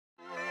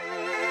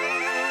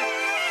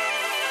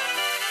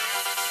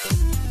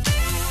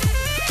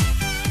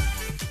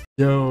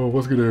Yo,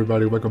 what's good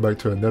everybody? Welcome back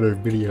to another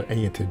video, and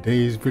in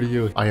today's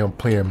video, I am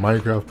playing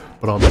Minecraft,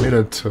 but on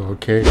Minato,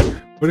 okay?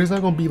 But it's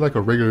not gonna be like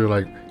a regular,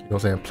 like, you know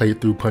what I'm saying,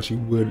 playthrough,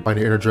 punching wood,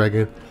 fighting the Ender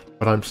Dragon,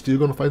 but I'm still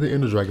gonna fight the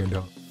Ender Dragon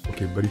though.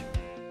 Okay, buddy.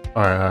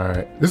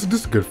 Alright. This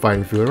is a good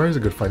fighting field, right? It's a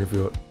good fighting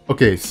field.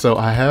 Okay, so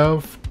I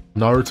have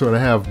Naruto and I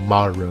have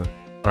Madara.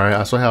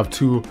 Alright, so I have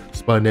two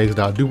spun eggs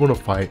that I do want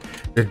to fight.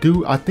 They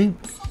do, I think,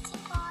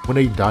 when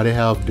they die they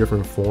have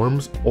different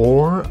forms,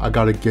 or I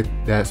gotta get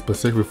that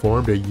specific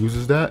form that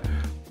uses that,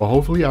 but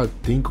hopefully I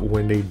think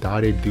when they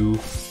die they do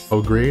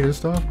upgrade and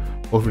stuff.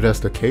 Hopefully that's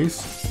the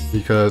case,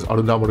 because I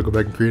do not want to go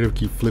back and creative,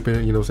 keep flipping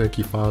it, you know what I'm saying,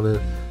 keep filing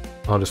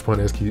on the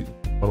spawn eggs, keep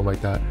something like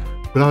that.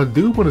 But I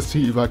do want to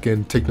see if I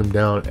can take them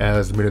down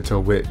as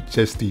Minato with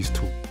just these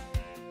tools.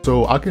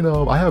 So I can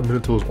I have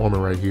Minato's armor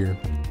right here,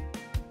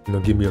 you know,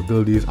 give me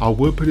abilities. I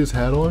would put his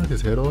head on,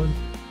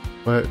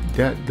 but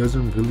that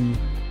doesn't really.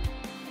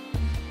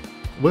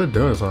 Well, it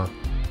does, huh?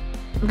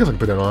 I guess I can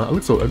put that on. It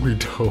looks so ugly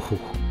though.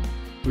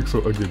 It looks so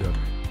ugly though.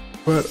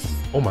 But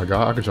oh my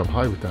god, I can jump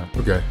high with that.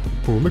 Okay.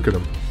 Boom, look at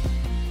him.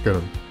 Look at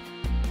him.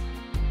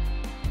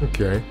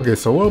 Okay. Okay,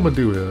 so what I'm gonna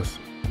do is,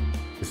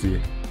 let's see.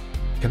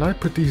 Can I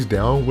put these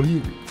down? What do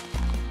you,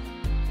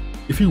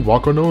 if you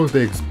walk on those,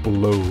 they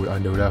explode. I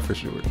know that for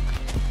sure.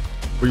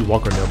 Where you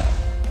walk on them.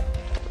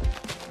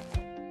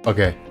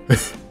 Okay.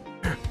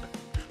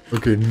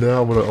 Okay,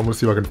 now I'm gonna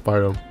see if I can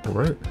fire them.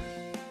 Alright.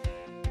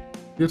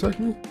 He attack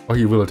me? Oh,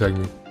 he will attack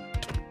me.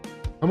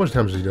 How much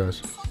damage he does?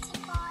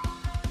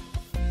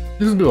 He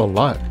doesn't do a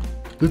lot.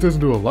 This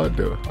doesn't do a lot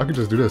though. I could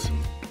just do this.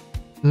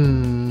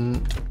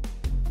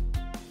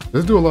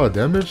 Does it do a lot of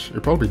damage?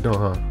 It probably don't,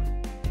 huh?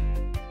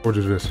 Or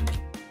just this.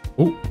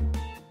 Oh,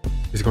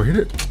 is he gonna hit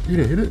it? He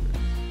didn't hit it.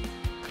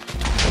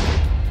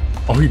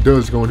 Oh, he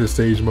does go into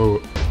sage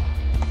mode.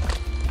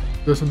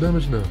 Does some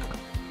damage now.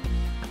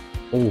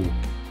 Oh.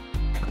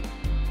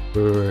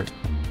 Wait.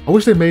 I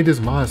wish they made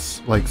this mod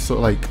like so,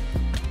 like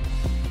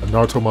a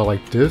Naruto mod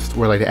like this,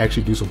 where like they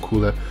actually do some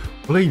cooler.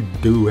 Well, they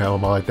do have a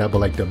mod like that, but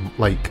like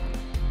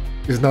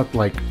it's not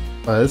like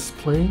us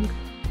playing,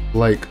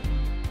 like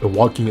the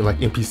walking like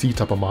NPC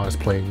type of mods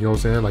playing. You know what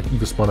I'm saying? Like you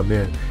can spawn them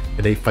in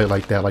and they fight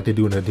like that, like they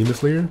do in a Demon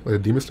Slayer, like a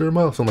Demon Slayer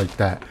mod, something like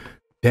that.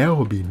 That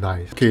would be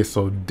nice. Okay,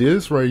 so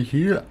this right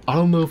here, I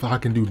don't know if I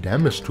can do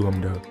damage to him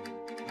though.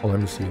 Oh,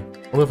 let me see. I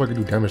don't know if I can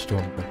do damage to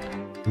him though.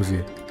 Let me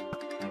see.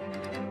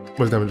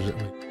 What damage is it?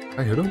 Can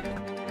I hit him?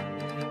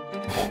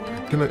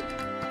 Can I?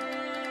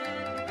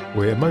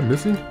 Wait, am I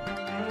missing?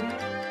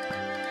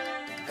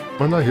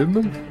 Am I not hitting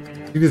him?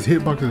 His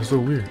hitbox is so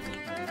weird.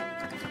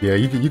 Yeah,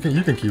 you can keep that.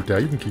 You can keep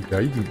that. You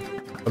can.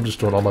 I'm just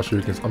throwing all my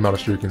shurikens. I'm out of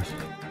shurikens.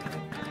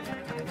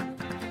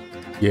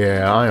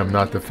 Yeah, I am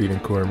not defeating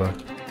Kurama.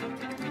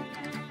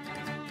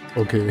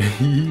 Okay.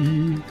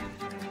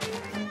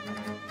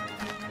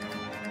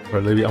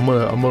 Alright, lady. I'm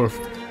gonna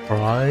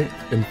try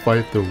and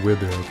fight the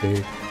Wither.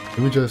 Okay. Let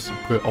me just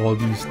put all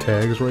these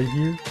tags right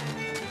here.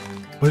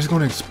 But it's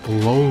gonna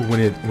explode when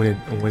it I'm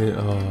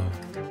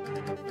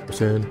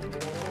saying,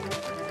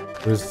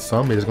 when it's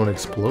summoned, it's gonna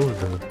explode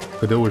though.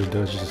 But then what it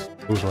does, it just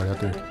goes right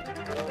after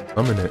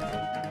summon it.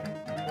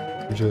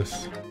 You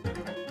just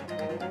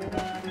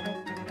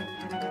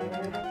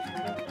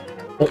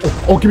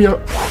oh, give me a,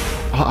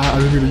 I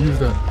didn't mean to use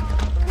that.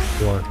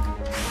 Come on.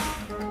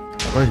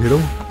 Can I hit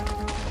him?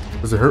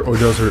 Does it hurt? Oh, it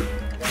does hurt.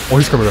 Oh,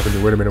 he's coming up at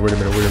me. Wait a minute.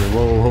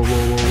 Whoa.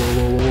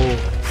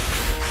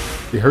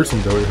 It hurts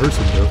him though.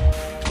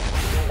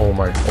 Oh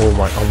my,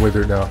 I'm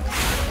withered now.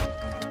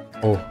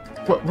 Oh,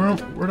 what?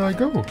 Where did I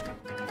go?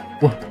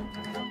 What?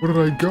 Where did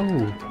I go?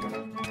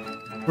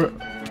 Where?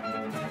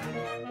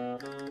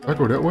 Did I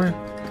go that way?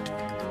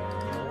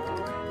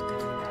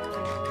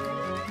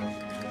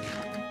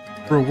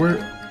 Bro, where?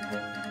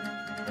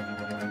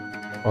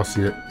 I'll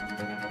see it.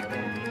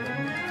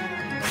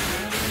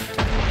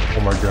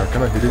 Oh my god,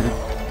 can I hit it?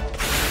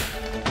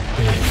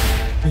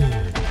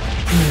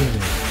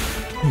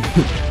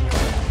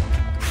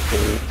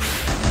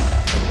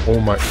 Oh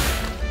my, I'm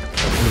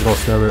just gonna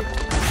stab it.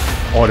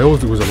 Oh, that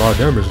was a lot of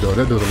damage though.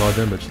 That does a lot of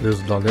damage.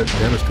 There's a lot of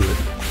damage to it.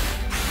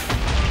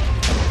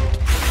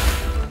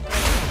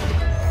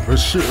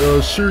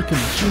 Shuriken.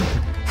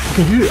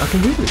 I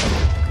can hit it.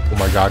 Oh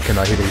my god, can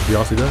I hit it? Do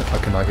y'all see that? I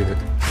cannot hit it.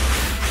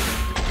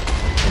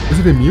 Is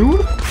it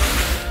immune?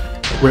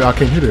 Wait, I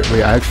can't hit it.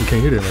 Wait, I actually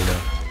can't hit it right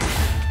now.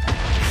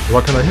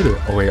 Why can't I hit it?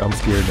 Oh wait, I'm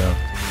scared now.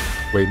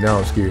 Wait, now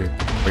I'm scared.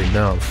 Wait, I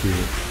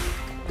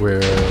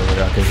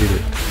can't hit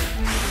it.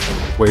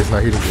 Wait, it's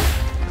not hitting it.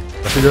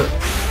 I see that?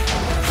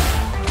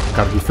 I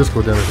gotta do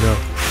physical damage now.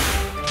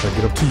 Gotta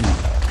get up to you.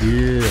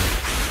 Yeah.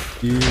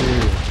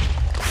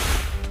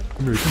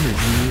 Come here.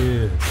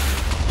 Yeah.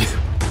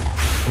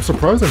 I'm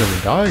surprised I never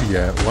died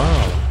yet.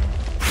 Wow.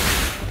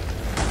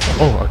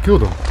 Oh, I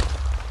killed him.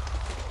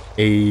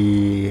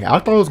 I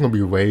thought it was gonna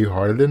be way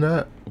harder than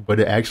that, but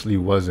it actually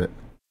wasn't.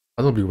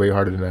 I thought it would be way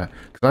harder than that.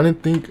 Because I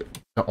didn't think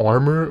the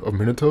armor of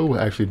Minato would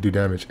actually do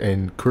damage,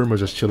 and Kurama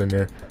just chilling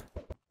there.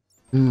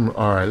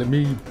 Alright, let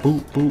me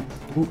boop.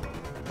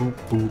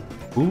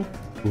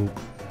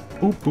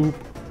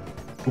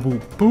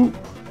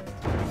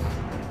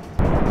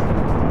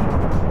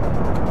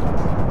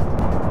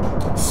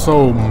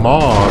 So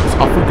mods,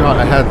 I forgot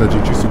I had the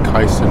Jujutsu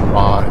Kaisen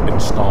mod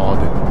installed.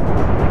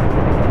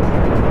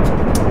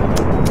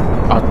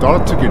 I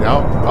thought I took it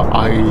out, but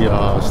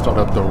I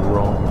started up the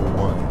wrong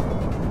one.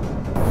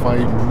 Fight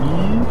me? You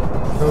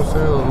know what I'm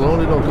saying? As long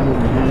as they don't come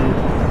over here,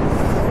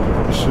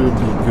 we should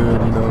be good,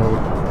 you know.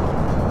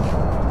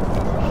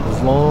 As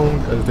long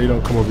as they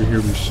don't come over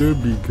here, we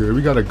should be good.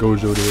 We got a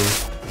Gojo there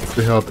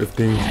to help if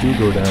things do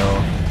go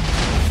down.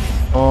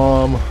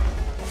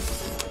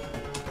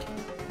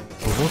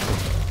 What the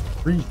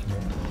freak,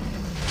 man?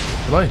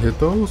 Can I hit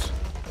those?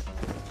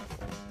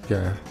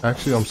 Yeah,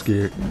 actually I'm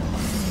scared.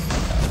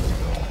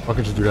 I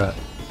can just do that.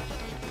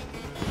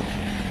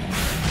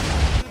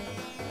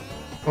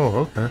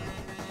 Oh, okay.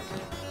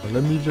 Well,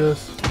 let me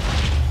just...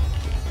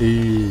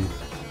 Hey.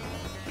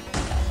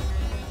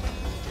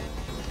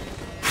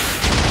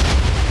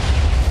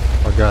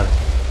 I got it.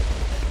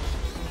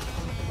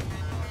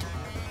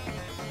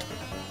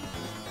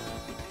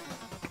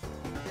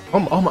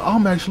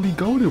 I'm actually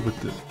goated with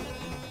this.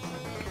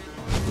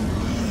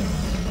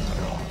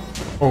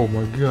 Oh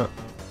my god.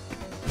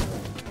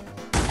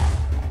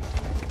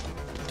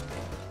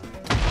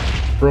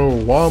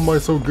 Bro, why am I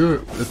so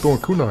good at throwing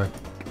kunai?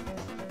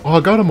 Oh, I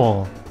got them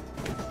all.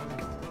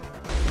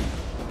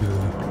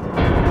 Yeah.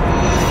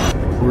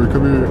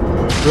 Come here.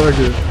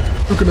 Dragon.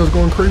 Kukuna's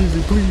going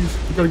crazy, please.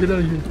 You gotta get out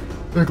of here.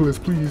 Nicholas,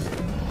 please.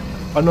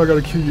 I know I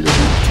gotta kill you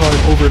every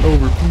time over and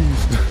over,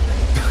 please.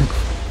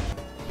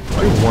 I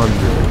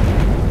wonder.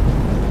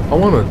 I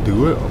wanna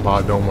do it, but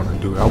I don't wanna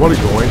do it. I wanna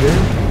go in there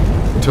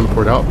and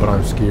teleport out, but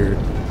I'm scared.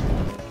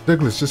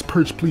 Nicholas, just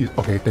perch, please.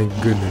 Okay, thank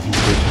goodness he's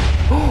perching.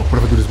 What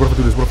if I do this? What if I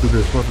do this? What if I do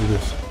this? What if I do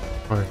this?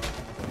 Alright.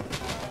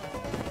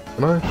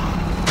 Can I?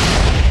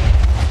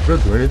 Did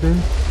I do anything?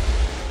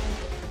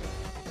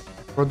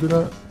 If I do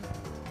that?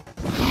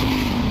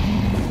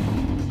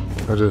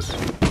 I just...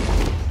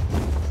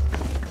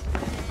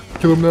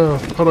 Kill him now.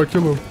 How do I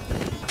kill him?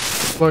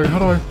 Like, how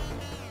do I...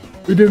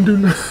 It didn't do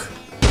nothing.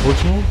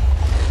 What's wrong?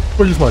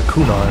 Or use my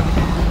kunai.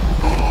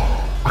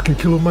 I can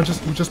kill him with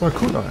just my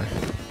kunai.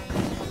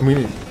 I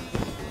mean...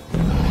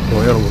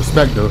 Oh, yeah, I'm gonna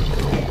smack though.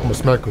 I'm gonna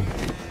smack him.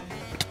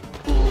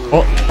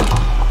 Oh!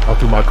 I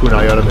threw my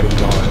kunai out of it.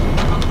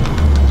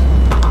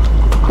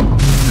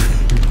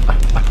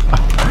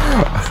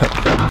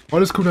 Why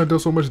does kunai do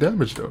so much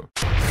damage though?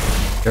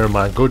 Never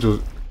mind,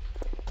 Gojo.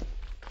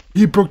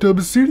 He broke the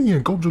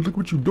obsidian. Gojo, look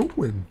what you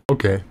doing.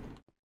 Okay.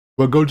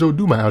 Well, Gojo,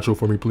 do my outro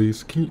for me,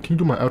 please. Can you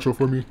do my outro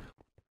for me?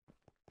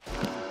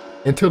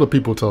 And tell the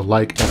people to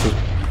like and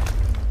subscribe.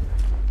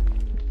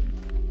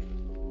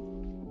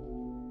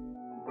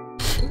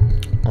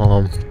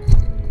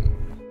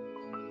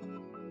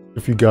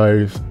 If you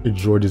guys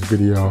enjoyed this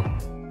video,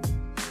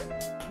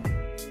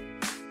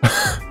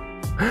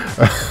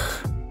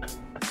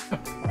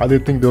 I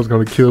didn't think that was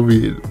gonna kill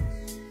me.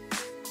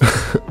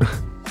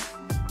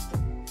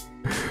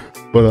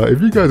 But if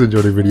you guys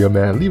enjoyed the video,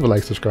 man, leave a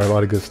like, subscribe,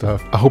 all the good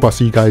stuff. I hope I'll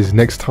see you guys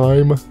next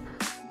time.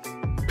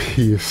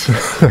 Peace.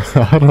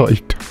 How do I